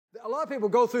a lot of people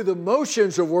go through the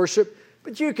motions of worship,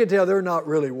 but you can tell they're not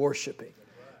really worshiping.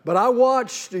 But I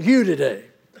watched you today,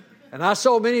 and I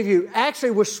saw many of you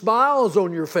actually with smiles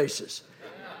on your faces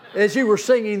as you were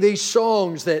singing these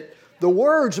songs that the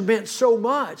words meant so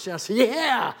much. And I said,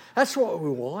 yeah, that's what we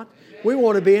want. We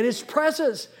want to be in His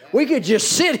presence. We could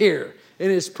just sit here in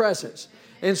His presence.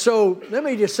 And so let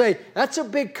me just say, that's a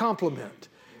big compliment.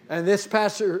 And this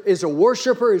pastor is a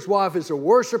worshiper. His wife is a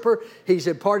worshiper. He's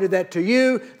imparted that to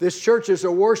you. This church is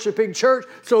a worshiping church.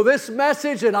 So this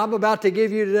message that I'm about to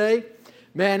give you today,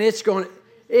 man, it's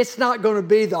not going to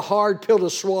be the hard pill to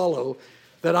swallow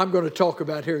that I'm going to talk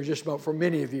about here in just a moment for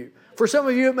many of you. For some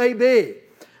of you, it may be.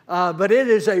 But it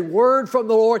is a word from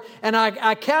the Lord. And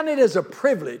I count it as a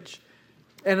privilege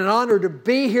and an honor to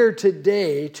be here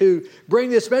today to bring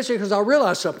this message because I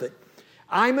realize something.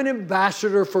 I'm an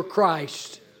ambassador for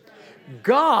Christ.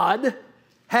 God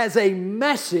has a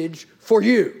message for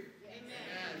you.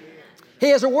 He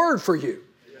has a word for you.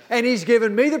 And He's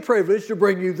given me the privilege to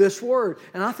bring you this word.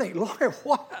 And I think, Lord,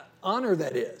 what an honor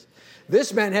that is.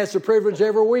 This man has the privilege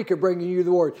every week of bringing you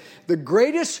the word. The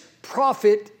greatest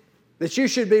prophet that you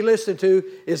should be listening to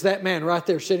is that man right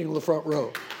there sitting on the front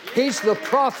row. He's the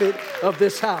prophet of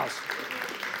this house.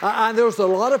 There's a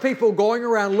lot of people going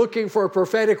around looking for a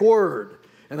prophetic word.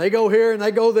 And they go here and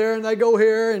they go there and they go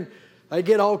here and they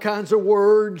get all kinds of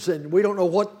words and we don't know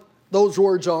what those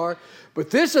words are. But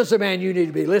this is a man you need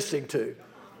to be listening to.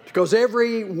 Because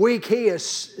every week he is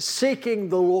seeking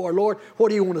the Lord. Lord, what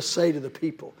do you want to say to the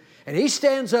people? And he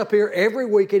stands up here every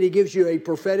week and he gives you a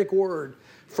prophetic word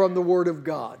from the Word of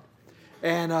God.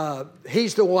 And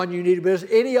he's the one you need to be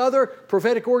listening. Any other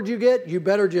prophetic word you get, you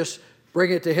better just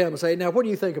bring it to him and say, now what do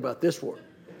you think about this word?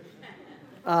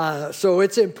 So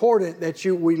it's important that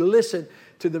we listen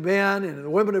to the men and the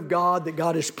women of God that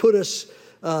God has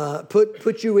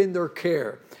put you in their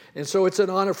care. And so it's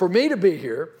an honor for me to be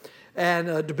here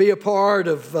and to be a part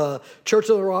of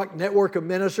Church on the Rock Network of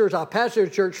Ministers. I pastored a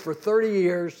church for 30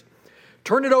 years,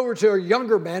 turned it over to a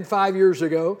younger man 5 years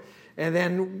ago, and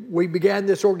then we began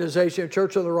this organization,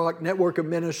 Church on the Rock Network of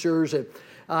Ministers, and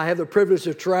I have the privilege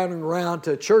of traveling around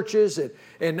to churches. And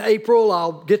in April,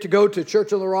 I'll get to go to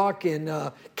Church on the Rock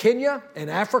in Kenya, in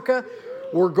Africa.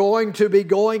 We're going to be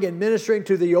going and ministering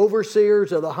to the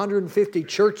overseers of the 150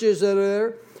 churches that are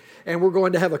there. And we're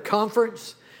going to have a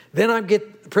conference. Then I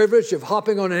get the privilege of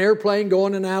hopping on an airplane,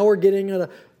 going an hour, getting in a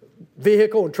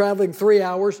vehicle and traveling 3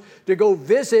 hours to go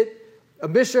visit a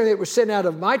missionary that was sent out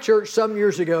of my church some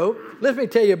years ago. Let me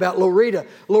tell you about Loretta.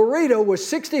 Loretta was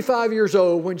 65 years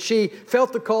old when she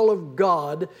felt the call of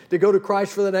God to go to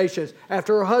Christ for the Nations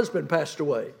after her husband passed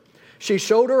away. She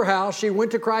sold her house. She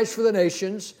went to Christ for the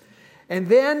Nations. And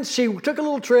then she took a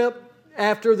little trip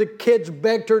after the kids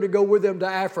begged her to go with them to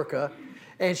Africa.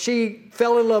 And she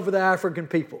fell in love with the African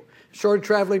people. Started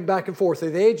traveling back and forth.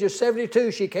 At the age of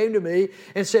 72, she came to me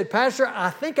and said, Pastor,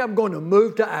 I think I'm going to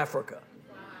move to Africa.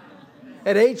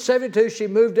 At age 72, she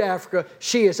moved to Africa.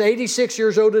 She is 86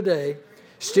 years old today,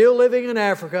 still living in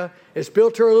Africa, has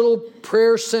built her little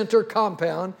prayer center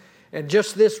compound. And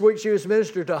just this week, she was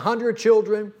ministered to 100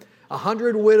 children,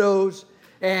 100 widows,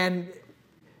 and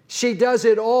she does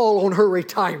it all on her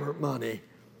retirement money.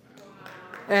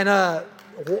 And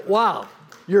wow,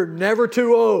 you're never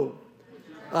too old.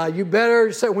 You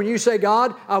better say, when you say,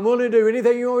 God, I'm willing to do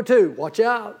anything you want me to, watch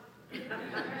out.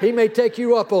 He may take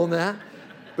you up on that.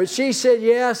 But she said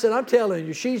yes, and I'm telling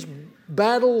you, she's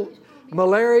battled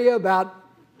malaria about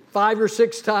 5 or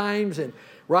 6 times. And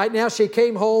right now she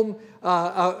came home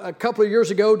a couple of years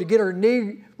ago to get her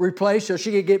knee replaced so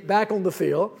she could get back on the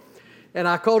field. And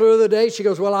I called her the other day. She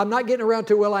goes, well, I'm not getting around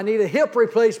too well. I need a hip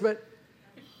replacement,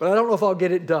 but I don't know if I'll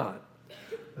get it done.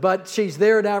 But she's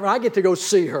there now. I get to go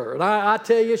see her. And I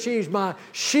tell you, she's my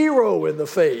shero in the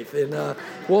faith and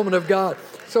woman of God.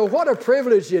 So what a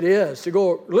privilege it is to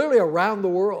go literally around the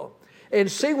world and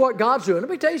see what God's doing. Let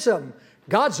me tell you something.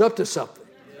 God's up to something.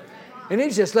 And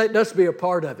He's just letting us be a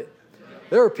part of it.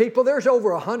 There are people, there's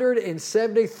over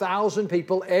 170,000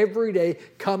 people every day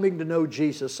coming to know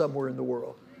Jesus somewhere in the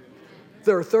world.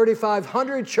 There are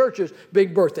 3,500 churches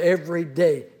being birthed every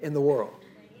day in the world.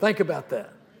 Think about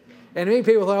that. And many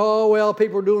people think, oh, well,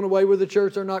 people are doing away with the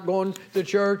church. They're not going to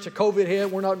church. The COVID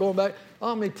hit. We're not going back.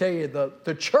 Let me tell you,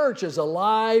 the church is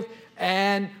alive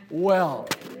and well.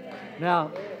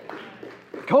 Now,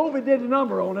 COVID did a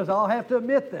number on us. I'll have to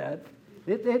admit that.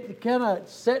 It kind of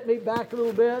set me back a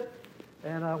little bit.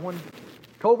 And when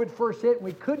COVID first hit and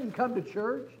we couldn't come to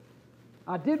church,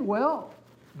 I did well.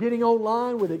 Getting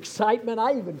online with excitement.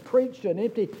 I even preached to an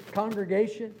empty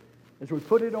congregation. as we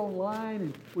put it online,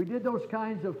 and we did those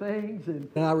kinds of things. And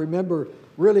I remember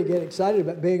really getting excited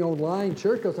about being online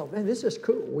church. I thought, man, this is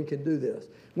cool. We can do this.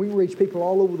 We can reach people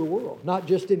all over the world, not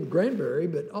just in Granbury,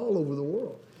 but all over the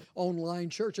world. Online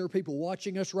church. There are people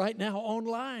watching us right now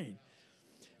online.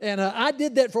 And I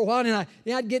did that for a while, and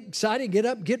I'd get excited, get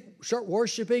up, start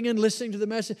worshiping and listening to the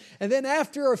message. And then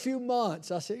after a few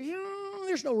months, I said,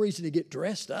 there's no reason to get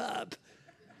dressed up.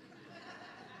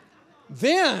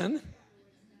 Then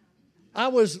I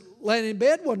was laying in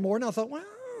bed one morning. I thought, well,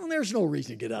 there's no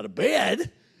reason to get out of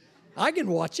bed. I can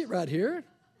watch it right here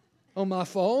on my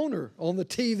phone or on the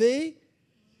TV.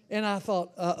 And I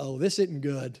thought, this isn't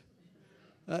good.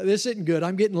 This isn't good.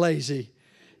 I'm getting lazy.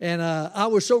 And I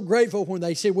was so grateful when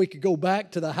they said we could go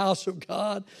back to the house of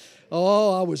God.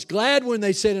 Oh, I was glad when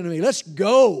they said unto me, let's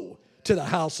go to the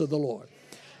house of the Lord.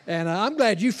 And I'm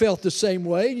glad you felt the same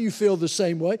way, and you feel the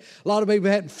same way. A lot of people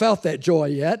hadn't felt that joy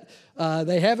yet.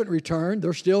 They haven't returned.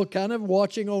 They're still kind of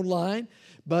watching online.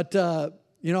 But,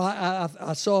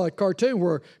 I saw a cartoon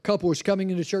where a couple was coming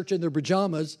into church in their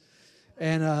pajamas,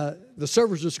 and the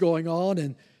service was going on,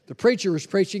 and the preacher was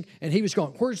preaching, and he was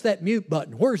going, where's that mute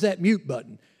button? Where's that mute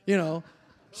button?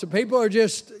 So people are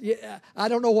just, I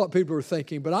don't know what people are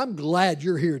thinking, but I'm glad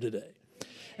you're here today.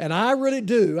 And I really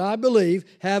do, I believe,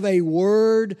 have a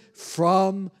word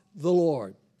from the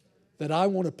Lord that I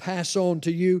want to pass on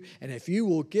to you. And if you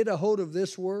will get a hold of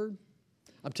this word,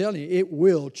 I'm telling you, it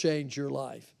will change your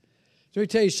life. So let me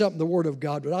tell you something, the Word of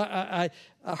God. But I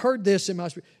heard this in my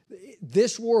spirit.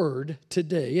 This word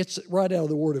today, it's right out of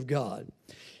the Word of God.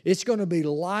 It's going to be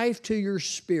life to your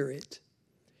spirit.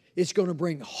 It's going to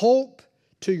bring hope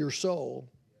to your soul.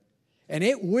 And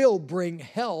it will bring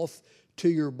health to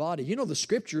your body. You know, the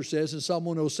Scripture says in Psalm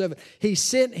 107, He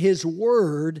sent His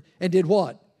word and did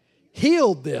what?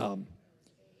 Healed them.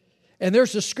 And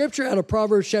there's a scripture out of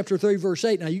Proverbs chapter 3, verse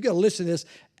 8. Now, you got to listen to this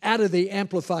out of the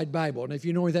Amplified Bible. And if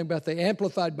you know anything about the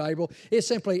Amplified Bible, it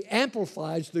simply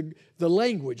amplifies the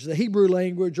language, the Hebrew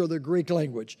language or the Greek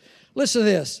language. Listen to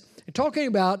this. Talking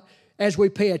about as we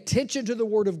pay attention to the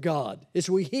Word of God, as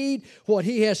we heed what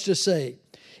He has to say,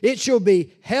 it shall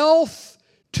be health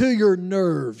to your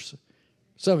nerves.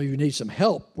 Some of you need some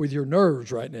help with your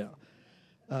nerves right now.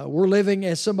 We're living,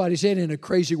 as somebody said, in a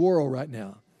crazy world right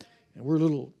now. And we're a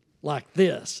little like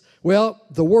this. Well,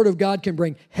 the Word of God can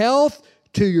bring health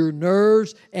to your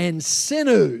nerves and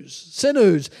sinews.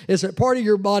 Sinews is a part of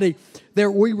your body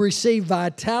that we receive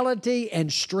vitality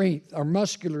and strength, our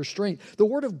muscular strength. The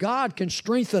Word of God can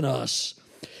strengthen us.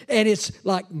 And it's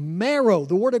like marrow.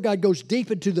 The Word of God goes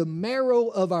deep into the marrow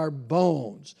of our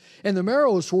bones. And the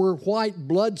marrow is where white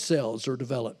blood cells are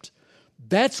developed.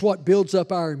 That's what builds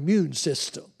up our immune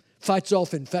system, fights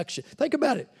off infection. Think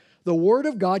about it. The Word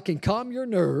of God can calm your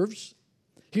nerves.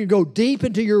 You can go deep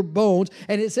into your bones,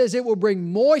 and it says it will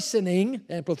bring moistening,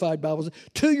 Amplified Bible says,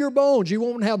 to your bones. You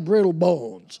won't have brittle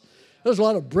bones. There's a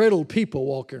lot of brittle people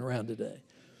walking around today.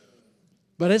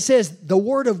 But it says the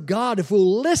Word of God, if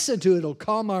we'll listen to it, it'll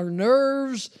calm our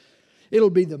nerves. It'll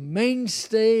be the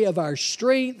mainstay of our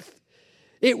strength.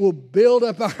 It will build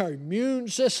up our immune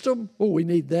system. Oh, we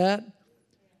need that.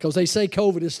 Because they say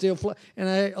COVID is still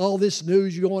and all this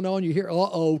news going on, you hear,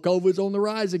 COVID's on the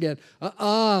rise again.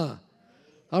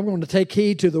 I'm going to take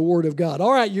heed to the Word of God.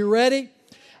 All right, you ready?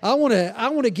 I want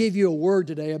to give you a word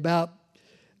today about,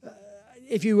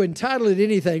 if you entitle it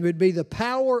anything, it would be the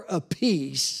power of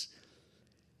peace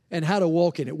and how to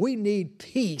walk in it. We need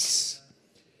peace.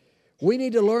 We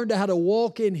need to learn how to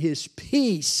walk in His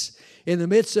peace in the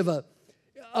midst of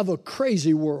a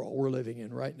crazy world we're living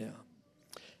in right now.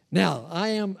 Now, I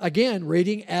am, again,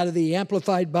 reading out of the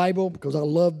Amplified Bible because I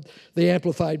love the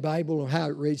Amplified Bible and how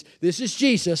it reads. This is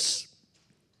Jesus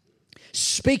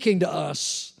speaking to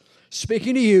us,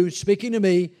 speaking to you, speaking to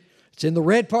me. It's in the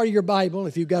red part of your Bible.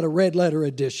 If you've got a red letter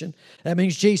edition, that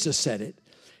means Jesus said it.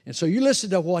 And so you listen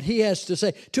to what He has to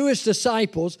say to His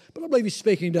disciples, but I believe He's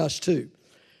speaking to us too.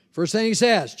 First thing He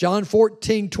says, John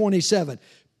 14:27,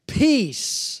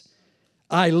 peace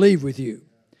I leave with you.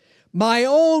 My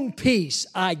own peace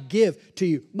I give to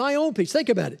you. My own peace. Think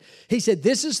about it. He said,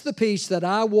 this is the peace that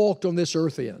I walked on this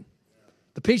earth in.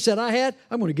 The peace that I had,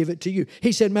 I'm going to give it to you.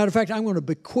 He said, matter of fact, I'm going to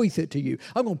bequeath it to you.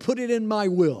 I'm going to put it in my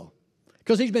will.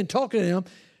 Because He's been talking to them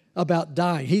about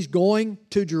dying. He's going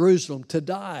to Jerusalem to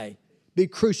die, be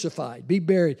crucified, be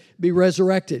buried, be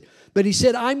resurrected. But He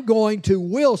said, I'm going to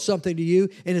will something to you,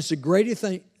 and it's the greatest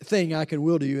thing I can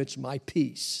will to you. It's my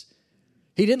peace.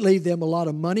 He didn't leave them a lot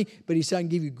of money, but He said, I can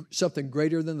give you something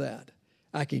greater than that.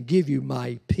 I can give you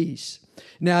my peace.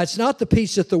 Now, it's not the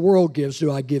peace that the world gives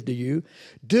do I give to you.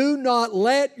 Do not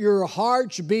let your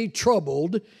hearts be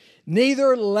troubled,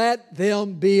 neither let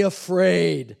them be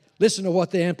afraid. Listen to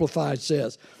what the Amplified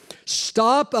says.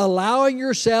 Stop allowing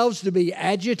yourselves to be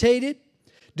agitated,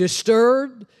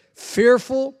 disturbed,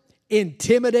 fearful,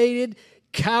 intimidated,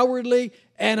 cowardly,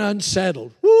 and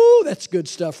unsettled. Woo, that's good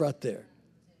stuff right there.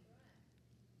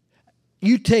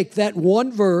 You take that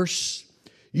one verse,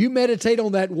 you meditate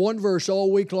on that one verse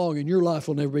all week long, and your life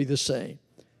will never be the same.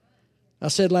 I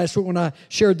said last week when I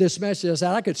shared this message, I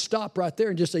said I could stop right there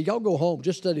and just say, y'all go home,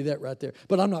 just study that right there.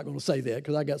 But I'm not going to say that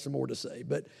because I got some more to say.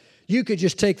 But you could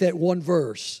just take that one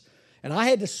verse. And I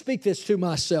had to speak this to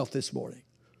myself this morning.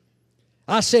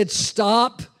 I said,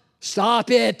 stop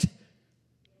it.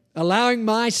 Allowing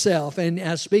myself, and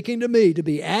as speaking to me, to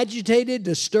be agitated,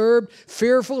 disturbed,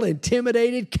 fearful,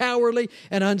 intimidated, cowardly,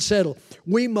 and unsettled.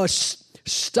 We must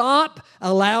stop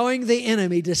allowing the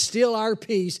enemy to steal our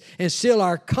peace and steal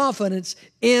our confidence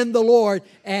in the Lord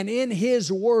and in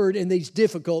His Word in these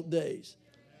difficult days.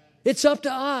 It's up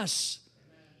to us.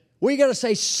 We got to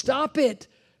say, stop it.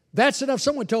 That's enough.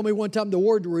 Someone told me one time the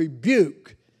word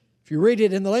rebuke. If you read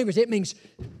it in the language, it means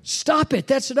stop it.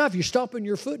 That's enough. You're stomping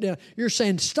your foot down. You're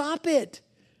saying, stop it.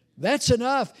 That's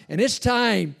enough. And it's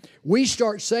time we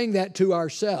start saying that to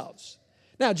ourselves.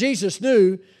 Now, Jesus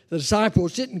knew the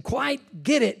disciples didn't quite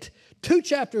get it. 2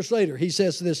 chapters later, He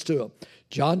says this to them.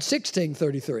 John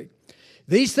 16:33.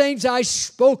 These things I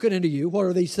spoken unto you. What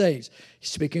are these things?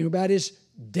 He's speaking about His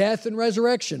death and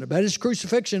resurrection, about His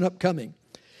crucifixion upcoming.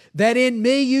 That in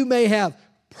me you may have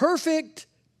perfect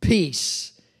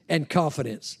peace and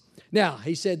confidence. Now,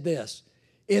 He said this,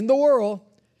 in the world,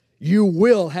 you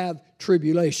will have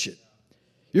tribulation.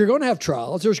 You're going to have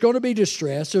trials. There's going to be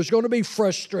distress. There's going to be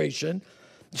frustration.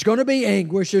 There's going to be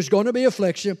anguish. There's going to be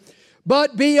affliction.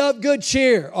 But be of good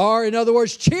cheer. Or, in other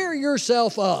words, cheer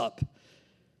yourself up.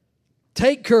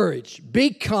 Take courage. Be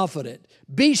confident.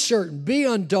 Be certain. Be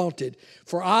undaunted.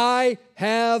 For I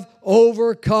have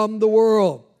overcome the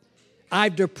world.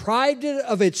 I've deprived it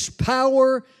of its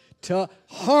power to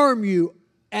harm you,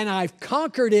 and I've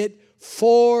conquered it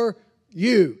for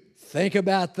you. Think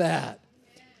about that.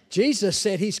 Jesus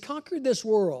said He's conquered this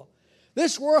world.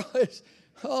 This world is,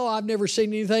 I've never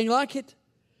seen anything like it.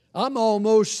 I'm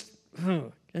almost,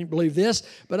 can't believe this,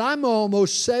 but I'm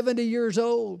almost 70 years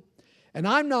old, and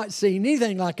I'm not seeing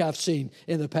anything like I've seen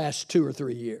in the past 2 or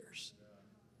 3 years.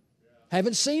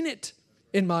 Haven't seen it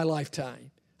in my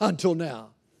lifetime until now.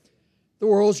 The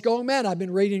world's going mad. I've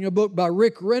been reading a book by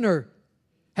Rick Renner,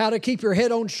 How to Keep Your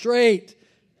Head on Straight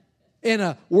in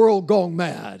a World Gone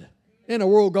Mad, in a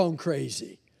world gone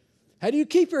crazy. How do you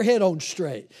keep your head on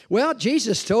straight? Well,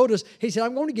 Jesus told us, He said,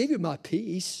 I'm going to give you my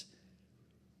peace.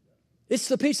 It's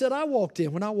the peace that I walked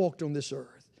in when I walked on this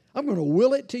earth. I'm going to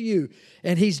will it to you.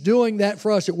 And He's doing that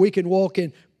for us that we can walk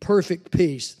in perfect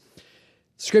peace.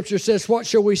 Scripture says, what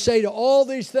shall we say to all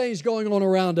these things going on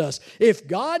around us? If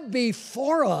God be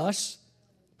for us,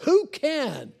 who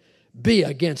can be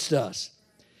against us?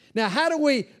 Now, how do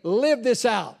we live this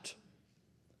out?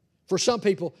 For some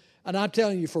people, and I'm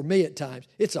telling you, for me at times,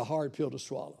 it's a hard pill to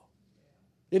swallow.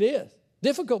 It is.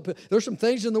 Difficult pill. There's some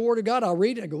things in the Word of God I'll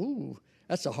read and I go, ooh,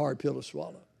 that's a hard pill to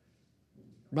swallow.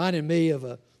 Reminded me of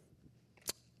a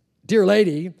dear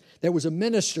lady that was a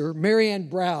minister, Marianne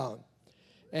Brown.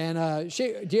 And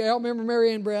do y'all remember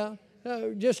Marianne Brown?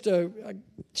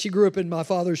 She grew up in my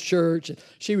father's church, and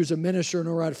she was a minister and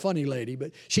a right funny lady.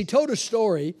 But she told a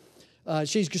story.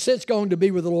 She's since gone to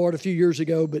be with the Lord a few years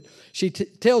ago, but she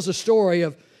tells a story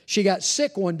of she got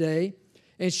sick one day,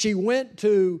 and she went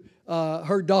to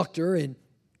her doctor and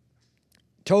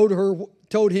told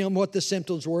him what the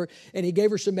symptoms were, and he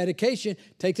gave her some medication.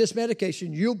 Take this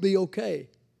medication, you'll be okay.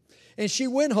 And she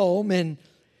went home, and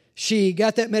she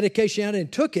got that medication out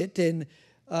and took it, and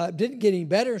didn't get any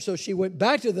better. So she went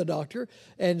back to the doctor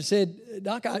and said,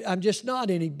 Doc, I'm just not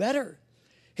any better.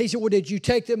 He said, well, did you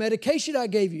take the medication I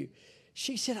gave you?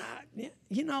 She said,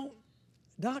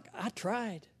 Doc, I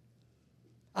tried.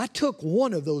 I took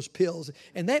one of those pills,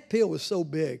 and that pill was so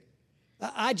big,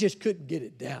 I just couldn't get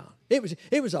it down.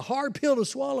 It was a hard pill to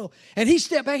swallow. And he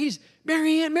stepped back. He's,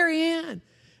 Marianne,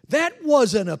 that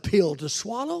wasn't a pill to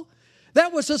swallow.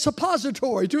 That was a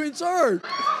suppository to insert.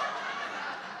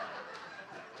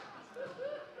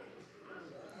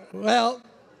 Well,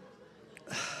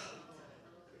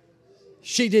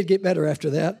 she did get better after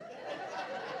that.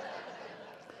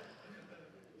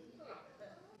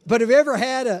 But have you ever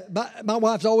had my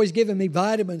wife's always giving me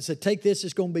vitamins, said, take this,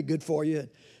 it's going to be good for you.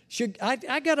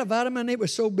 I got a vitamin, it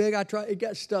was so big, it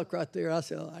got stuck right there. I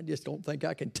said, I just don't think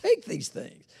I can take these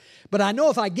things. But I know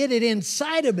if I get it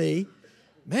inside of me,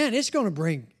 man, it's going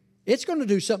to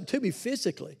do something to me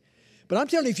physically. But I'm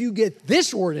telling you, if you get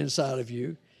this word inside of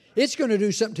you, It's going to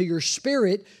do something to your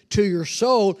spirit, to your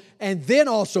soul, and then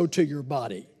also to your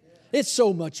body. It's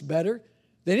so much better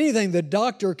than anything the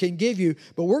doctor can give you.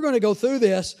 But we're going to go through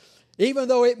this. Even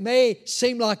though it may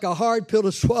seem like a hard pill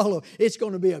to swallow, it's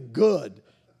going to be a good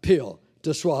pill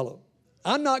to swallow.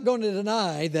 I'm not going to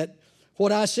deny that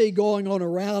what I see going on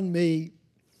around me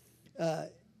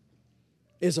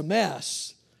is a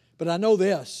mess. But I know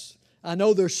this. I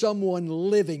know there's someone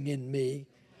living in me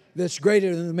that's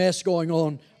greater than the mess going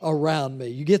on around me.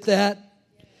 You get that?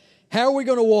 How are we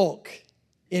going to walk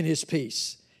in His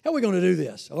peace? How are we going to do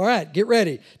this? All right, get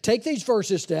ready. Take these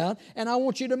verses down, and I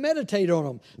want you to meditate on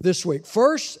them this week.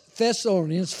 1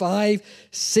 Thessalonians 5,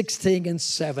 16 and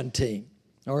 17.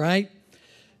 All right?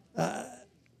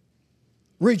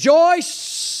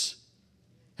 Rejoice.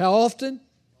 How often?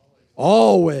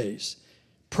 Always.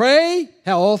 Pray.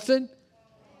 How often?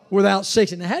 Without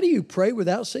ceasing. Now, how do you pray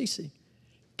without ceasing?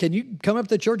 Can you come up to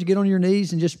the church and get on your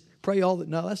knees and just pray all that?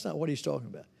 No, that's not what he's talking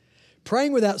about.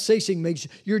 Praying without ceasing means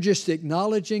you're just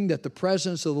acknowledging that the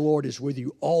presence of the Lord is with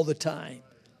you all the time.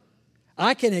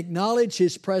 I can acknowledge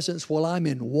His presence while I'm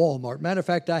in Walmart. Matter of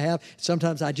fact, I have.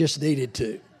 Sometimes I just needed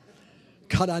to.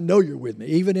 God, I know you're with me,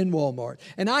 even in Walmart.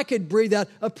 And I could breathe out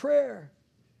a prayer.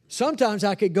 Sometimes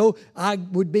I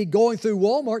would be going through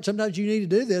Walmart. Sometimes you need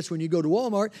to do this when you go to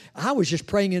Walmart. I was just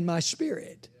praying in my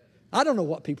spirit. I don't know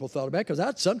what people thought about it because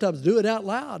I'd sometimes do it out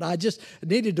loud. I just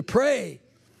needed to pray.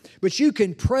 But you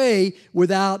can pray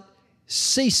without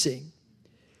ceasing.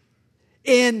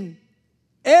 In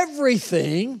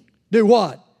everything, do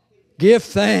what? Give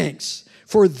thanks.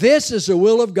 For this is the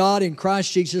will of God in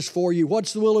Christ Jesus for you.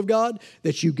 What's the will of God?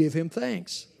 That you give Him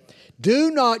thanks.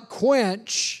 Do not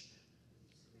quench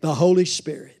the Holy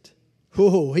Spirit.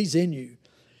 Oh, He's in you.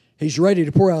 He's ready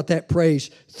to pour out that praise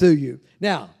through you.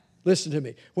 Now, listen to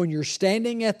me. When you're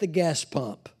standing at the gas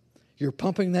pump, you're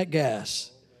pumping that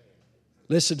gas.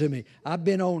 Listen to me. I've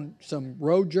been on some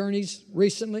road journeys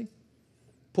recently,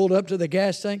 pulled up to the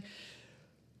gas tank,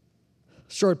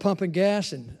 started pumping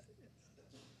gas, and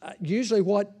usually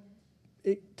what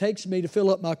it takes me to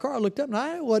fill up my car, I looked up and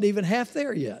I wasn't even half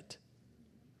there yet.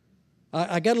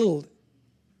 I got a little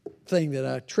thing that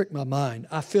I trick my mind.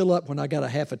 I fill up when I got a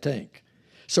half a tank.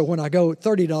 So when I go,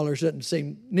 $30 doesn't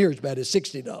seem near as bad as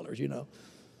 $60, you know.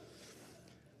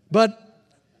 But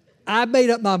I made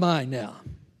up my mind now.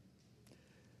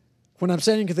 When I'm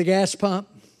standing at the gas pump,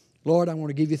 Lord, I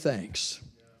want to give you thanks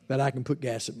that I can put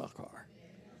gas in my car.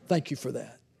 Thank you for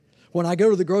that. When I go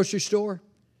to the grocery store, have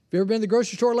you ever been to the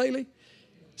grocery store lately?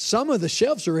 Some of the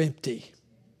shelves are empty.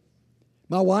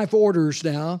 My wife orders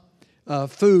now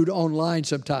food online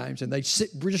sometimes, and they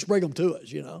just bring them to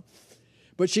us, you know.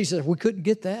 But she says, we couldn't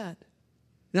get that.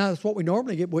 Now, that's what we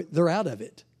normally get. They're out of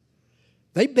it.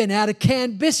 They've been out of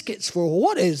canned biscuits for,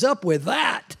 what is up with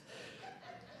that?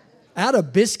 Out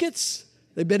of biscuits?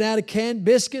 They've been out of canned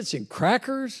biscuits and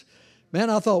crackers. Man,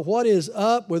 I thought, what is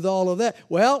up with all of that?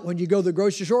 Well, when you go to the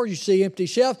grocery store, you see empty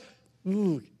shelves.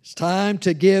 It's time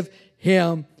to give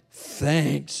Him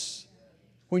thanks.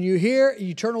 When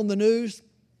you turn on the news,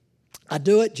 I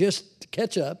do it just to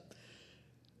catch up,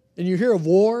 and you hear of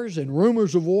wars and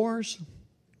rumors of wars.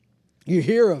 You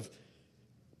hear of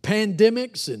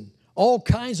pandemics and all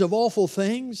kinds of awful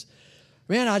things.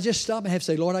 Man, I just stop and have to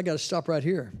say, Lord, I got to stop right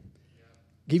here.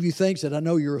 Give you thanks that I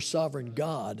know you're a sovereign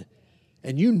God,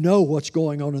 and you know what's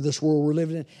going on in this world we're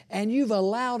living in, and you've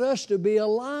allowed us to be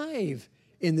alive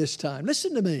in this time.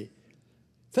 Listen to me.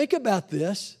 Think about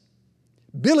this.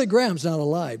 Billy Graham's not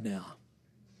alive now.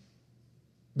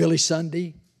 Billy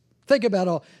Sunday. Think about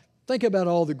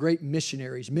all the great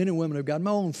missionaries, men and women of God.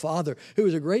 My own father, who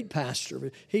was a great pastor,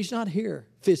 but he's not here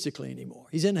physically anymore.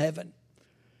 He's in heaven.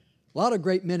 A lot of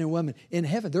great men and women in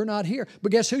heaven, they're not here.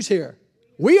 But guess who's here?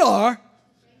 We are.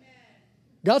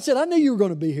 God said, I knew you were going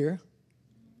to be here.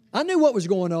 I knew what was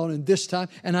going on in this time,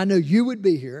 and I knew you would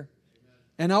be here.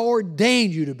 And I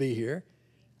ordained you to be here.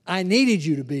 I needed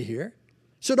you to be here.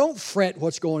 So don't fret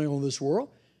what's going on in this world,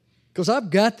 because I've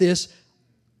got this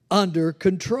under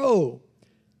control.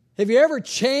 Have you ever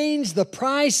changed the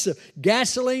price of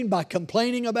gasoline by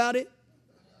complaining about it?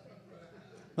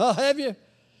 Oh, have you?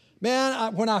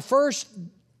 Man, when I first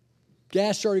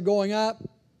gas started going up,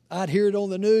 I'd hear it on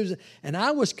the news, and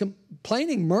I was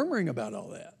complaining, murmuring about all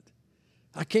that.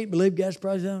 I can't believe gas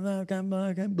prices. I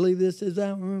can't believe this is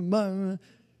that.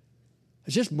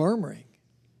 It's just murmuring.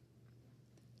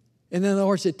 And then the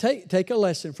Lord said, take a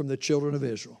lesson from the children of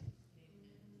Israel.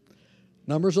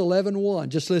 Numbers 11:1.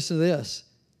 Just listen to this.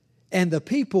 And the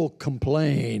people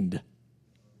complained.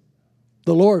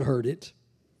 The Lord heard it,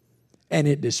 and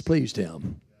it displeased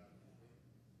Him.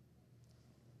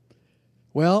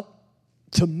 Well,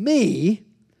 to me,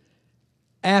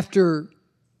 after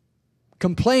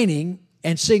complaining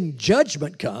and seeing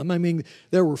judgment come, I mean,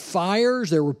 there were fires,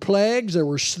 there were plagues, there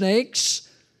were snakes,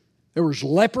 there was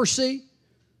leprosy,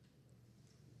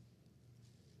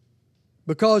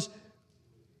 because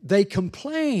they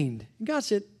complained. And God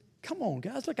said, come on,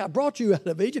 guys, look, I brought you out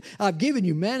of Egypt. I've given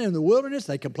you manna in the wilderness.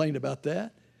 They complained about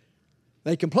that.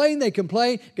 They complained.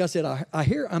 God said,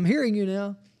 I'm hearing you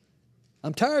now.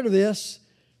 I'm tired of this.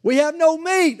 We have no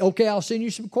meat. Okay, I'll send you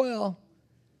some quail.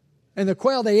 And the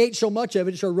quail, they ate so much of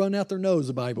it, it started running out their nose,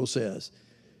 the Bible says.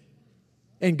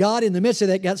 And God, in the midst of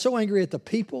that, got so angry at the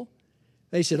people,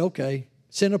 they said, okay,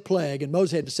 send a plague. And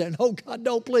Moses had to say, no, God,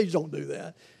 no, please don't do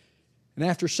that. And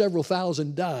after several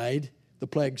thousand died, the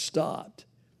plague stopped.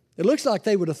 It looks like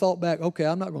they would have thought back, okay,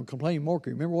 I'm not going to complain more.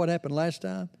 Remember what happened last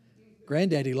time?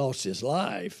 Granddaddy lost his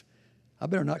life. I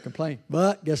better not complain.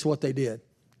 But guess what they did?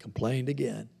 Complained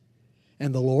again.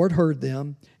 And the Lord heard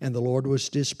them, and the Lord was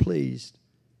displeased.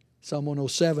 Psalm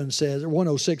 107 says, or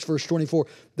 106 verse 24,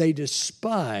 they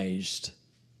despised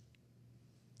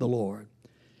the Lord.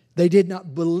 They did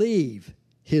not believe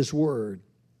His word.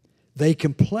 They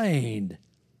complained.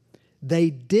 They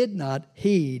did not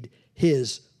heed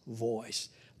His voice.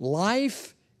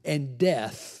 Life and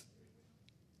death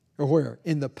are where?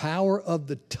 In the power of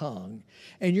the tongue.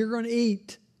 And you're going to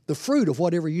eat the fruit of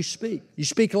whatever you speak. You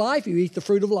speak life, you eat the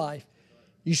fruit of life.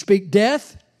 You speak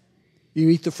death, you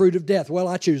eat the fruit of death. Well,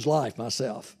 I choose life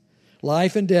myself.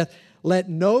 Life and death. Let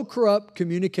no corrupt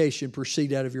communication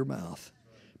proceed out of your mouth,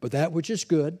 but that which is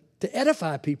good, to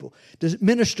edify people, to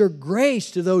minister grace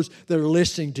to those that are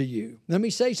listening to you. Let me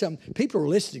say something. People are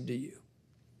listening to you.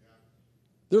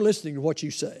 They're listening to what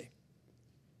you say.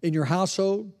 In your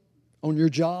household, on your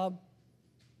job,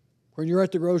 when you're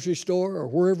at the grocery store or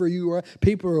wherever you are,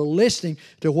 people are listening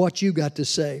to what you got to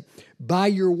say. By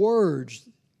your words,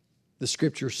 the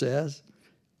Scripture says,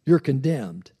 you're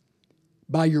condemned.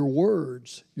 By your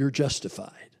words, you're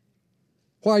justified.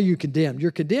 Why are you condemned?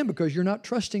 You're condemned because you're not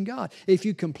trusting God. If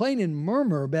you complain and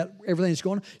murmur about everything that's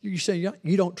going on, you say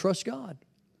you don't trust God.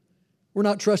 We're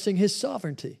not trusting His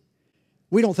sovereignty.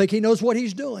 We don't think He knows what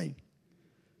He's doing.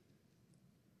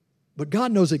 But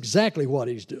God knows exactly what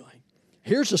He's doing.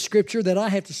 Here's a scripture that I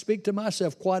have to speak to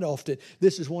myself quite often.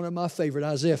 This is one of my favorite,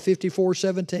 Isaiah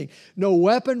 54:17. No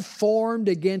weapon formed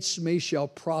against me shall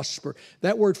prosper.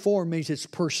 That word form means it's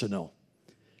personal.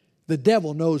 The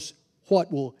devil knows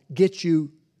what will get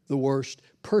you the worst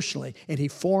personally, and he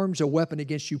forms a weapon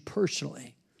against you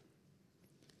personally.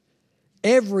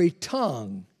 Every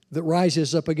tongue that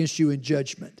rises up against you in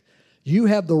judgment, you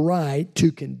have the right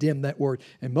to condemn that word.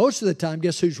 And most of the time,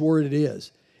 guess whose word it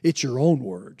is? It's your own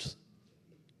words.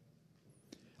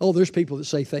 Oh, there's people that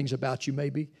say things about you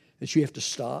maybe that you have to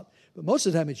stop. But most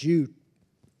of the time it's you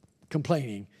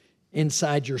complaining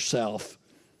inside yourself,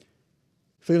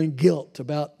 feeling guilt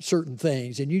about certain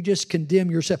things, and you just condemn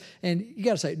yourself. And you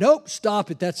got to say, nope, stop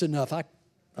it, that's enough.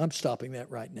 I'm stopping that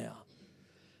right now.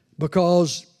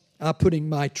 Because I'm putting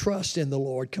my trust in the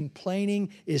Lord.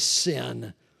 Complaining is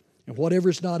sin. And whatever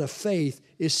is not of faith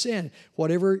is sin.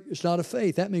 Whatever is not of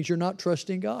faith, that means you're not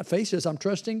trusting God. Faith says, I'm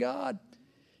trusting God.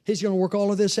 He's going to work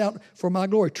all of this out for my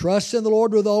glory. Trust in the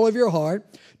Lord with all of your heart.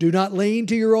 Do not lean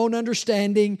to your own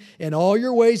understanding. In all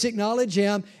your ways acknowledge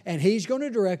Him, and He's going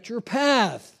to direct your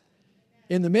path.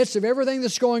 In the midst of everything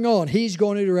that's going on, He's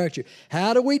going to direct you.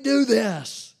 How do we do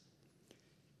this?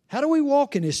 How do we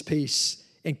walk in His peace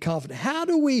and confidence? How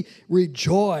do we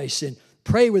rejoice and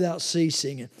pray without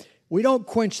ceasing? And we don't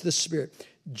quench the Spirit.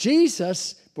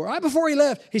 Jesus, right before He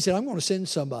left, He said, I'm going to send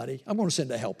somebody. I'm going to send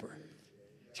a helper.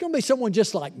 It's going to be someone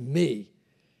just like me.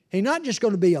 He's not just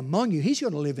going to be among you. He's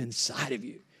going to live inside of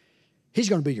you. He's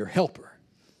going to be your helper.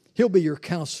 He'll be your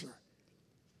counselor.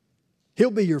 He'll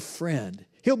be your friend.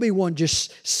 He'll be one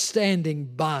just standing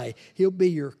by. He'll be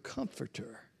your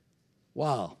comforter.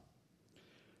 Wow.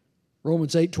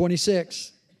 Romans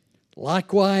 8:26.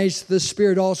 Likewise, the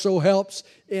Spirit also helps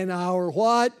in our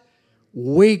what?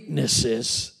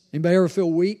 Weaknesses. Anybody ever feel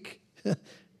weak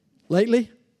lately?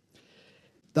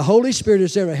 The Holy Spirit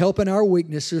is there to help in our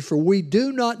weaknesses, for we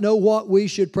do not know what we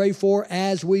should pray for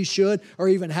as we should, or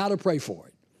even how to pray for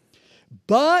it.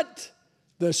 But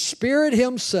the Spirit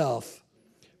Himself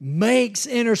makes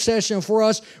intercession for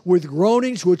us with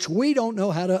groanings which we don't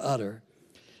know how to utter.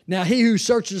 Now, He who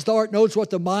searches the heart knows what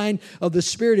the mind of the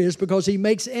Spirit is, because He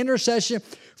makes intercession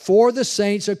for the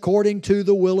saints according to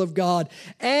the will of God.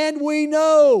 And we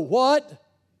know what?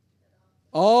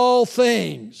 All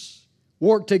things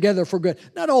work together for good.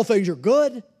 Not all things are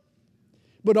good,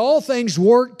 but all things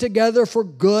work together for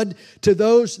good to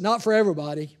those, not for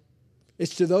everybody.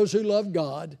 It's to those who love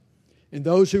God in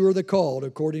those who are the called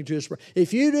according to His purpose.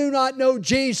 If you do not know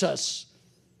Jesus,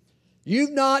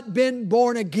 you've not been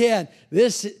born again.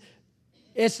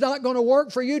 It's not going to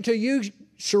work for you till you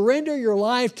surrender your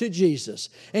life to Jesus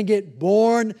and get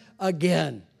born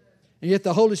again and get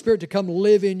the Holy Spirit to come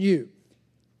live in you.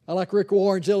 I like Rick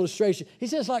Warren's illustration. He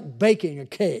says it's like baking a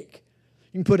cake.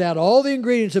 You can put out all the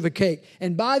ingredients of a cake,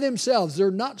 and by themselves,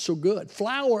 they're not so good.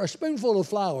 Flour, a spoonful of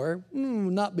flour,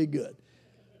 not be good.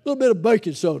 A little bit of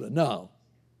baking soda, no.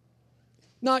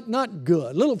 Not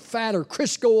good. A little fat or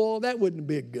Crisco oil, that wouldn't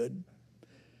be good.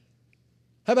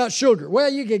 How about sugar?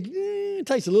 Well, you can it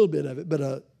takes a little bit of it,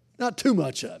 but not too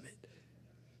much of it.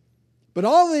 But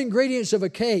all the ingredients of a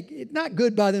cake, it's not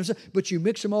good by themselves, but you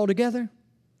mix them all together.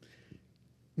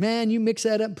 Man, you mix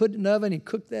that up and put it in the oven and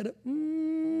cook that up.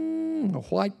 A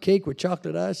white cake with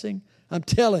chocolate icing. I'm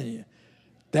telling you,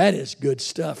 that is good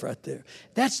stuff right there.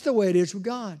 That's the way it is with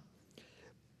God.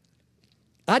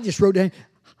 I just wrote down,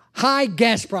 high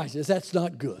gas prices, that's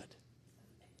not good.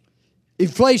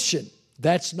 Inflation,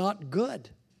 that's not good.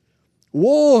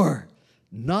 War,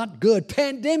 not good.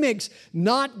 Pandemics,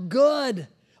 not good.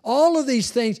 All of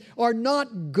these things are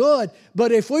not good.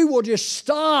 But if we will just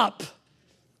stop,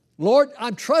 Lord,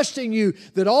 I'm trusting you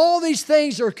that all these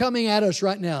things that are coming at us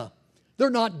right now, they're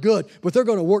not good, but they're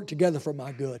going to work together for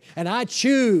my good. And I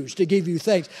choose to give you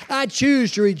thanks. I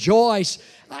choose to rejoice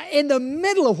in the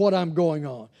middle of what I'm going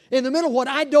on, in the middle of what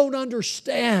I don't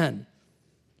understand.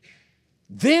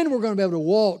 Then we're going to be able to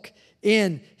walk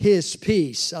in His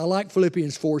peace. I like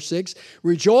Philippians 4:6.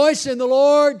 Rejoice in the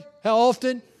Lord. How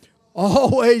often?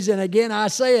 Always. And again, I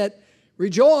say it,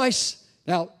 rejoice.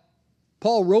 Now,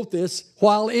 Paul wrote this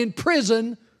while in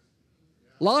prison,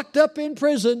 locked up in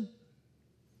prison.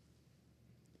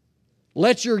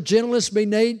 Let your gentleness be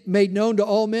made known to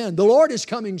all men. The Lord is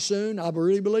coming soon. I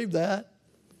really believe that.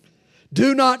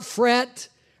 Do not fret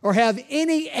or have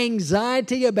any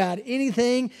anxiety about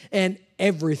anything and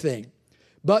everything.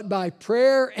 But by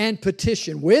prayer and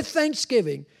petition with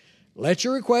thanksgiving, let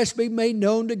your requests be made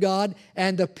known to God,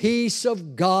 and the peace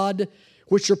of God,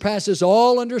 which surpasses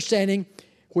all understanding,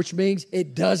 which means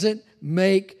it doesn't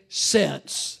make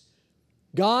sense.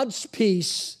 God's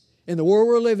peace in the world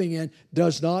we're living in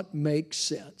does not make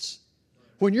sense.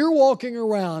 When you're walking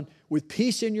around with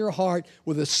peace in your heart,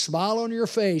 with a smile on your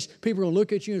face, people are going to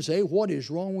look at you and say, what is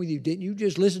wrong with you? Didn't you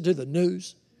just listen to the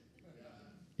news?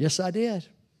 Yes, I did.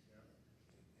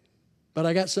 But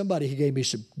I got somebody who gave me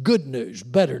some good news,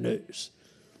 better news.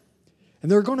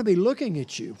 And they're going to be looking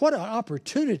at you. What an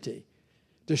opportunity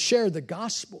to share the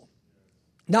gospel.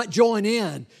 Not join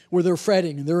in with their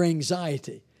fretting and their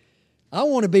anxiety. I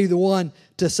want to be the one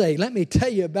to say, let me tell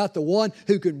you about the one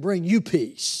who can bring you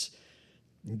peace,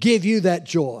 give you that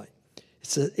joy.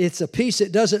 It's a peace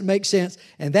that doesn't make sense,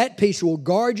 and that peace will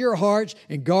guard your hearts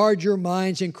and guard your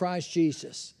minds in Christ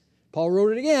Jesus. Paul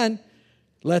wrote it again.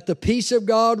 Let the peace of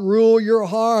God rule your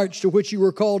hearts, to which you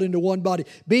were called into one body.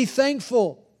 Be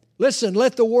thankful. Listen,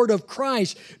 let the word of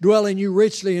Christ dwell in you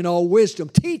richly in all wisdom,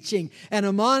 teaching and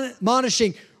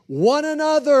admonishing one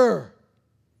another.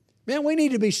 Man, we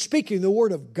need to be speaking the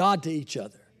word of God to each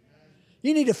other.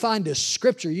 You need to find a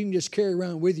scripture you can just carry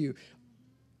around with you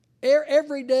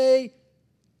every day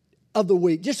of the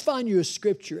week. Just find you a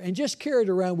scripture and just carry it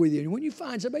around with you. And when you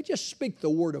find somebody, just speak the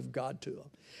word of God to them.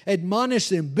 Admonish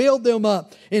them, build them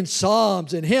up in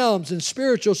psalms and hymns and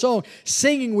spiritual songs,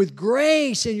 singing with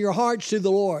grace in your hearts to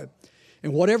the Lord.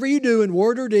 And whatever you do in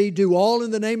word or deed, do all in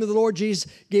the name of the Lord Jesus,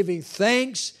 giving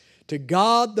thanks to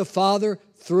God the Father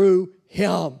through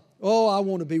Him. Oh, I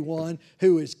want to be one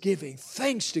who is giving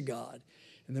thanks to God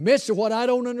in the midst of what I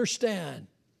don't understand.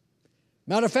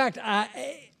 Matter of fact,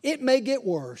 it may get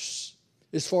worse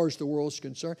as far as the world's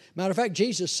concerned. Matter of fact,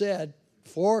 Jesus said,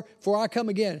 for I come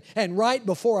again, and right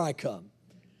before I come,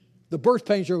 the birth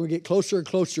pains are going to get closer and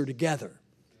closer together.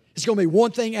 It's going to be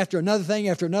one thing after another thing,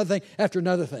 after another thing, after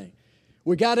another thing.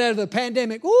 We got out of the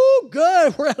pandemic. Ooh,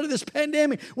 good, we're out of this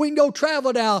pandemic. We can go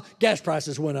travel now. Gas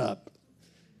prices went up.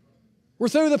 We're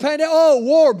through the pandemic. Oh,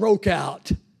 war broke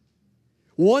out.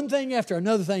 One thing after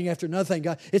another thing after another thing.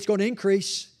 God, it's going to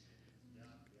increase.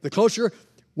 The closer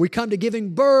we come to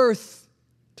giving birth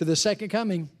to the second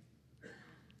coming,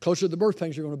 closer the birth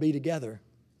pains are going to be together.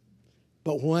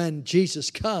 But when Jesus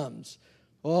comes,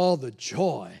 oh, the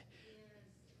joy.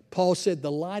 Paul said,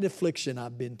 the light affliction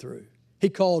I've been through. He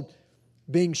called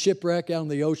being shipwrecked out on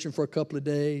the ocean for a couple of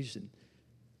days, and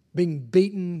being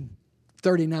beaten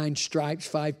 39 stripes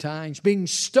 5 times, being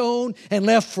stoned and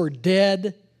left for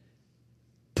dead,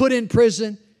 put in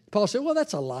prison. Paul said, well,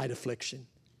 that's a light affliction.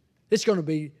 It's going to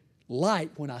be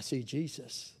light when I see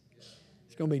Jesus.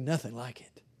 It's going to be nothing like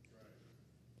it.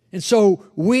 And so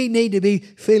we need to be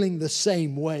feeling the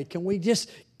same way. Can we just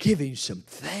give Him some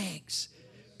thanks?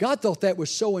 God thought that was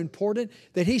so important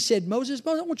that He said, Moses,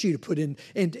 I want you to put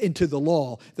into the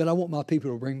law that I want my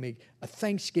people to bring me a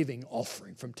thanksgiving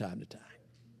offering from time to time.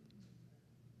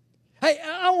 Hey,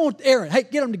 I want Aaron, hey,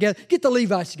 get them together, get the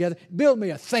Levites together, build me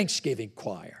a thanksgiving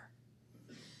choir.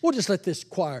 We'll just let this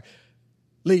choir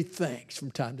lead thanks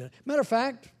from time to time. Matter of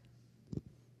fact,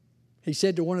 he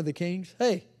said to one of the kings,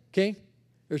 hey, king,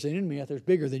 there's an enemy out there that's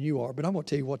bigger than you are, but I'm going to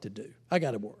tell you what to do. I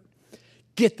got a word.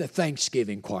 Get the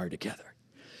thanksgiving choir together.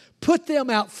 Put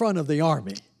them out front of the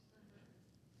army.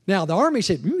 Now, the army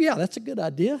said, yeah, that's a good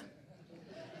idea.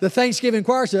 The thanksgiving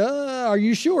choir said, are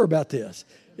you sure about this?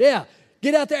 Yeah.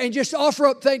 Get out there and just offer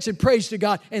up thanks and praise to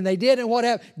God. And they did, and what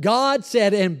happened? God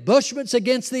set ambushments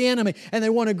against the enemy, and they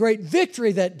won a great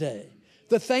victory that day.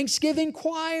 The thanksgiving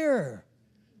choir.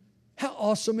 How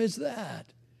awesome is that?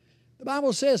 The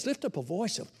Bible says, lift up a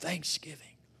voice of thanksgiving.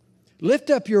 Lift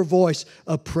up your voice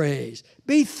of praise.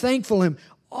 Be thankful to Him.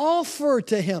 Offer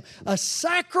to Him a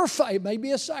sacrifice. It may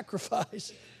be a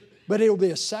sacrifice, but it will be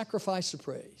a sacrifice of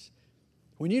praise.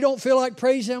 When you don't feel like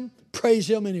praise Him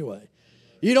anyway.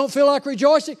 You don't feel like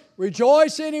rejoicing?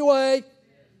 Rejoice anyway.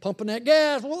 Pumping that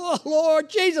gas. Oh, Lord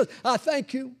Jesus, I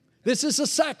thank you. This is a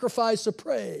sacrifice of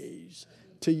praise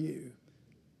to you.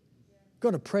 We're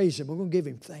going to praise Him. We're going to give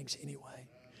Him thanks anyway.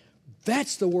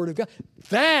 That's the Word of God.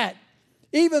 That,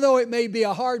 even though it may be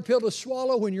a hard pill to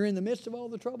swallow when you're in the midst of all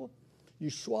the trouble,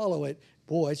 you swallow it,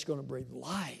 boy, it's going to breathe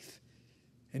life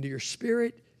into your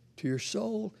spirit, to your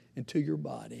soul, and to your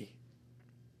body.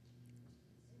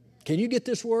 Can you get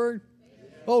this word?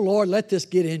 Oh, Lord, let this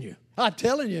get in you. I'm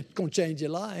telling you, it's going to change your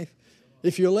life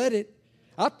if you let it.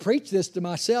 I've preached this to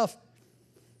myself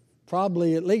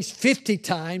probably at least 50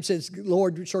 times since the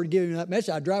Lord started giving me that message.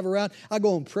 I drive around. I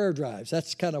go on prayer drives.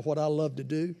 That's kind of what I love to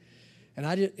do. And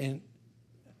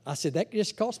I said, that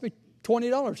just cost me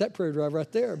 $20, that prayer drive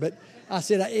right there. But I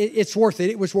said, it's worth it.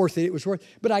 It was worth it. It was worth it.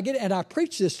 But I get it, and I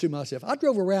preach this to myself. I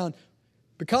drove around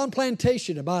Pecan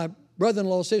Plantation, and my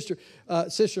brother-in-law,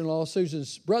 sister-in-law,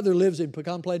 Susan's brother lives in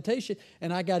Pecan Plantation,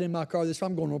 and I got in my car this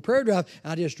time, I'm going on a prayer drive,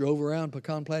 and I just drove around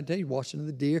Pecan Plantation, watching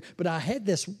the deer. But I had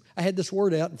this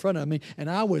word out in front of me, and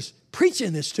I was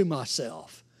preaching this to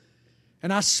myself.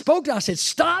 And I said,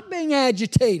 stop being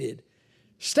agitated.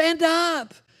 Stand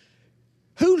up.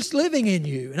 Who's living in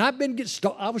you? And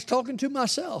I was talking to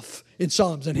myself in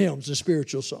psalms and hymns and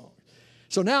spiritual songs.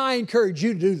 So now I encourage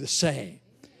you to do the same.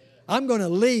 I'm going to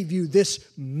leave you this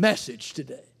message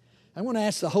today. I want to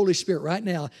ask the Holy Spirit right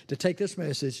now to take this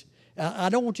message. I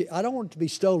don't want it to be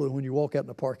stolen when you walk out in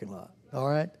the parking lot. All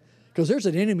right? Because there's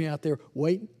an enemy out there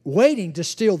waiting to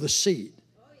steal the seed.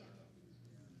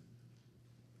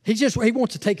 He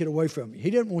wants to take it away from you.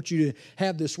 He doesn't want you to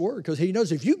have this word because he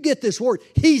knows if you get this word,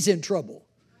 he's in trouble.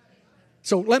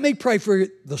 So let me pray for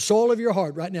the soul of your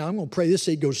heart right now. I'm going to pray this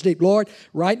seed goes deep. Lord,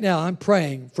 right now I'm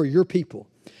praying for your people.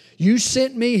 You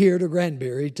sent me here to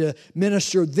Granbury to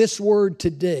minister this word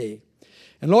today.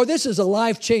 And Lord, this is a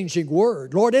life-changing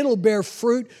word. Lord, it'll bear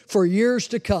fruit for years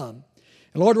to come.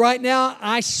 And Lord, right now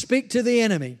I speak to the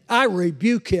enemy. I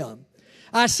rebuke him.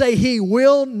 I say he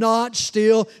will not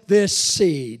steal this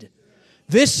seed.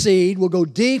 This seed will go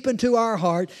deep into our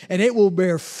heart and it will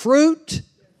bear fruit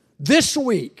this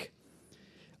week.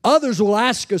 Others will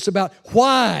ask us about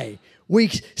why we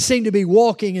seem to be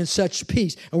walking in such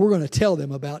peace, and we're going to tell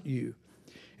them about you.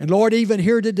 And Lord, even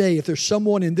here today, if there's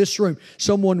someone in this room,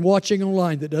 someone watching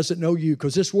online that doesn't know you,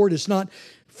 because this word is not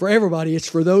for everybody, it's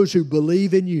for those who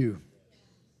believe in you.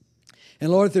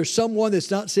 And Lord, if there's someone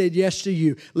that's not said yes to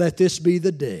you, let this be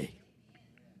the day.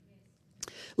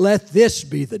 Let this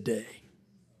be the day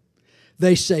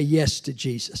they say yes to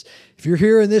Jesus. If you're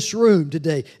here in this room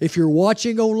today, if you're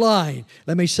watching online,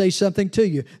 let me say something to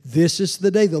you. This is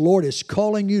the day the Lord is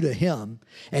calling you to Him,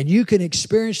 and you can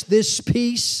experience this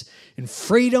peace and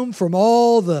freedom from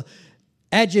all the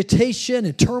agitation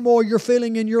and turmoil you're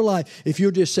feeling in your life if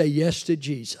you'll just say yes to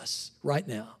Jesus right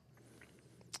now.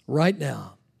 Right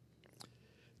now.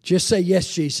 Just say,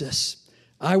 yes, Jesus,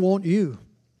 I want you.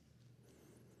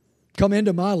 Come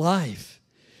into my life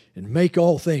and make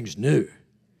all things new.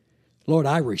 Lord,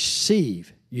 I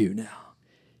receive you now.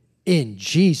 In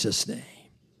Jesus' name.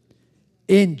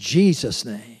 In Jesus'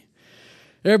 name.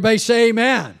 Everybody say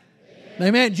amen.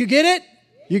 Amen. Did you get it?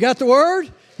 You got the word?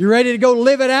 You ready to go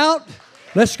live it out?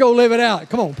 Let's go live it out.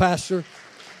 Come on, Pastor.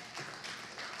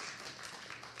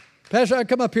 Pastor, I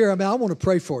come up here. I want to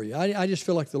pray for you. I just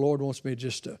feel like the Lord wants me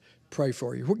just to pray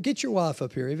for you. Get your wife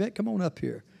up here. Yvette, come on up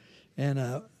here. And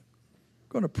I'm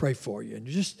going to pray for you. And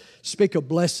just speak a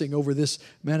blessing over this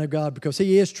man of God because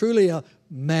he is truly a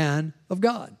man of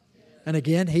God. And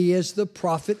again, he is the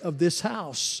prophet of this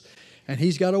house. And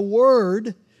he's got a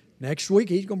word. Next week,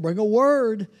 he's going to bring a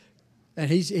word. And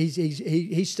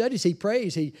he studies, he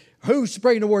prays. Who's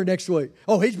bringing the word next week?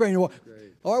 Oh, he's bringing the word.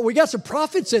 Great. All right, we got some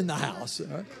prophets in the house.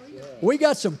 All right? Yeah. We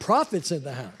got some prophets in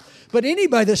the house. But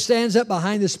anybody that stands up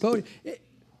behind this podium,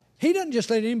 he doesn't just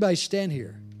let anybody stand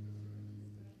here.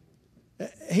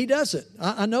 He doesn't.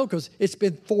 I know, because it's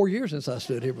been 4 years since I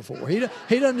stood here before. He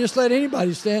doesn't just let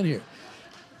anybody stand here.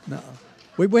 No.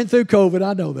 We went through COVID,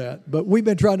 I know that. But we've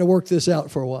been trying to work this out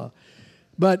for a while.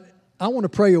 But I want to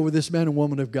pray over this man and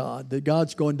woman of God, that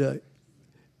God's going to,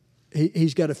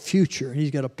 he's got a future,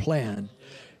 he's got a plan.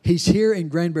 He's here in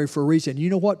Granbury for a reason. You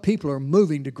know what? People are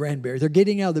moving to Granbury. They're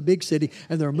getting out of the big city,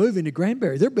 and they're moving to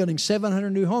Granbury. They're building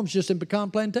 700 new homes just in Pecan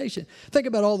Plantation. Think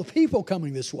about all the people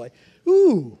coming this way.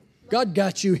 Ooh, God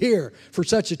got you here for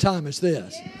such a time as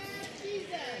this.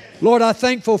 Lord, I'm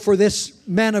thankful for this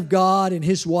man of God and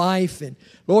his wife. And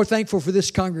Lord, thankful for this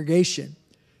congregation.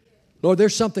 Lord,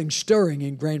 there's something stirring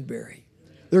in Granbury.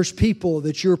 There's people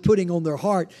that you're putting on their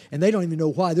heart, and they don't even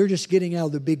know why. They're just getting out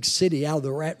of the big city, out of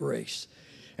the rat race.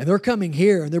 And they're coming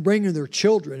here, and they're bringing their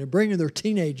children and bringing their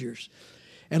teenagers.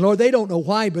 And Lord, they don't know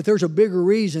why, but there's a bigger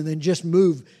reason than just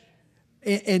move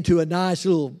into a nice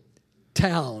little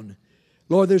town.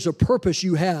 Lord, there's a purpose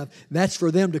you have, and that's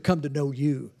for them to come to know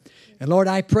you. And Lord,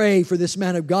 I pray for this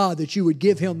man of God that you would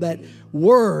give him that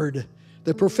word,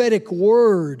 the prophetic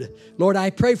word. Lord,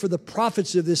 I pray for the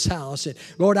prophets of this house. And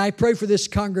Lord, I pray for this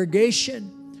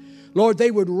congregation. Lord, they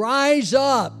would rise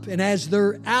up, and as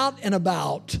they're out and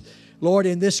about, Lord,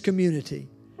 in this community,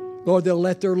 Lord, they'll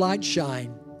let their light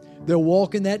shine. They'll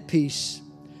walk in that peace.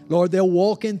 Lord, they'll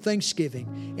walk in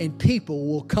thanksgiving, and people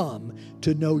will come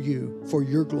to know you for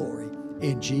your glory.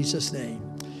 In Jesus' name,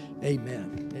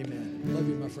 amen. Amen. Love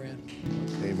you, my friend.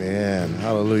 Amen.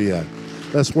 Hallelujah.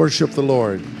 Let's worship the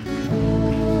Lord.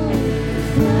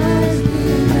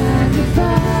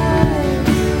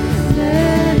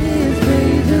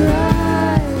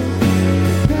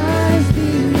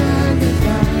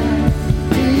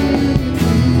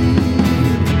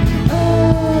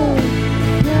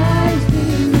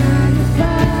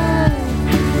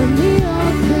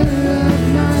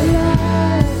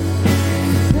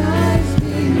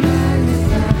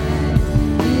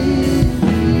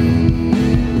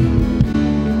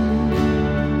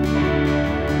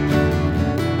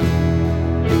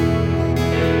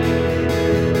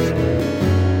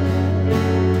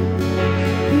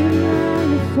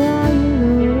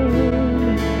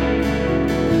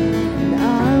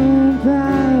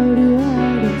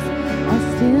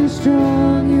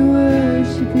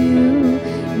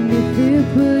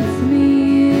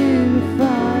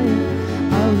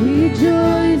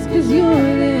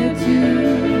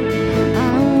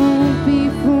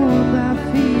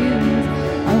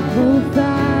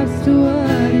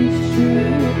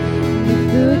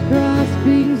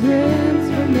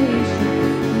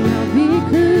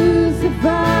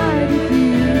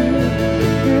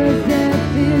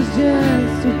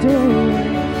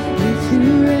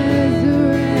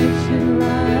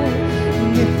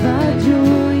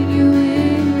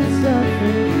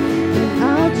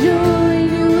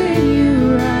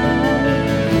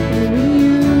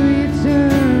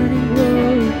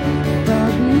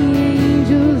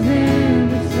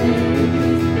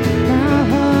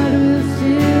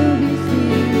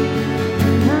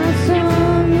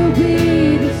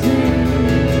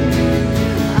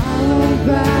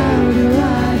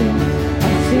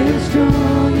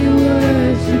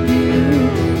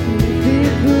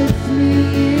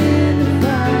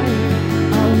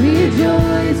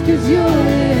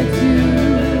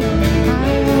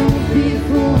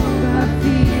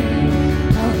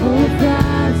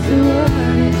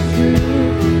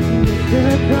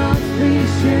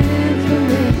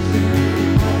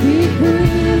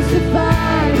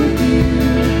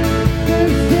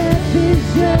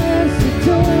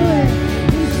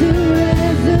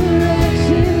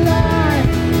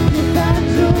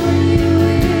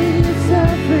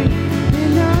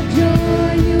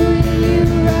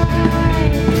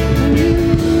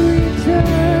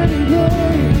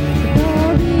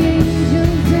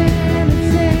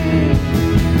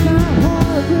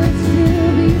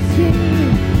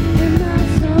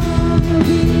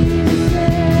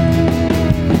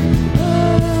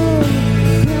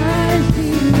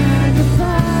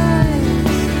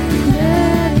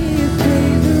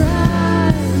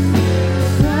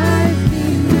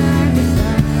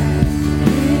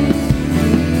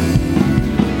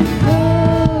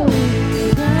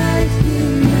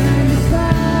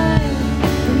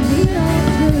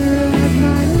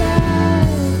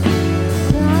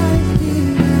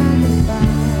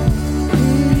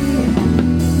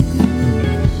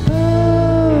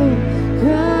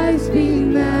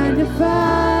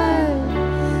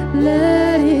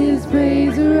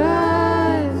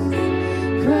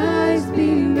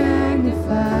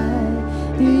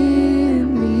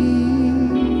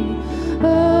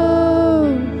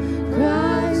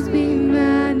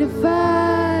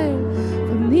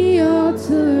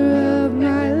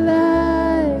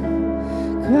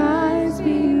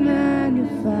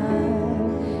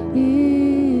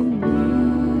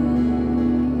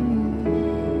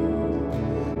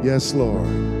 Yes, Lord.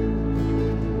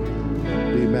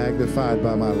 Be magnified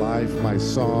by my life, my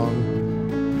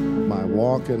song, my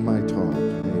walk, and my talk.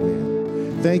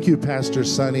 Amen. Thank you, Pastor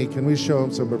Sonny. Can we show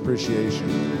him some appreciation?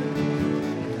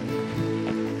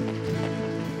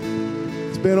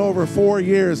 It's been over 4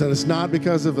 years, and it's not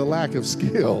because of the lack of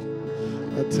skill.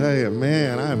 I tell you,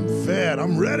 man, I'm fed.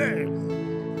 I'm ready.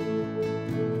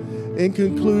 In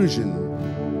conclusion,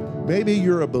 maybe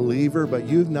you're a believer, but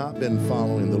you've not been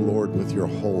following the Lord with your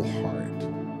whole heart.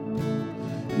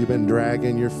 You've been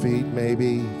dragging your feet,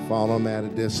 maybe, follow Him at a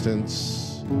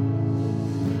distance,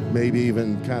 maybe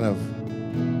even kind of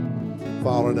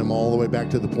following Him all the way back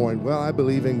to the point, well, I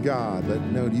believe in God, but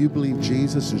no, do you believe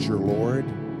Jesus is your Lord?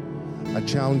 I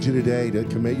challenge you today to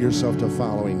commit yourself to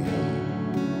following Him.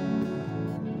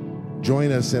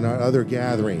 Join us in our other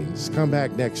gatherings. Come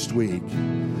back next week.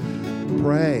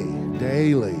 Pray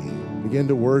daily. Begin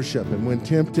to worship. And when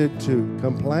tempted to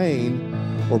complain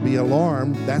or be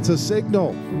alarmed, that's a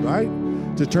signal, right?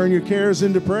 To turn your cares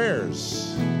into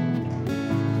prayers.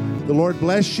 The Lord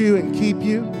bless you and keep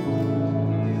you.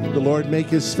 The Lord make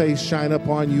His face shine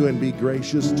upon you and be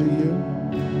gracious to you.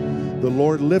 The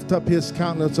Lord lift up His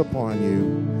countenance upon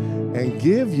you and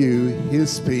give you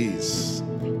His peace.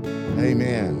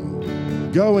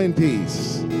 Amen. Go in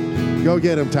peace. Go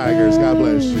get Him, Tigers. God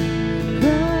bless you.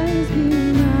 Christ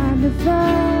be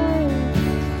magnified.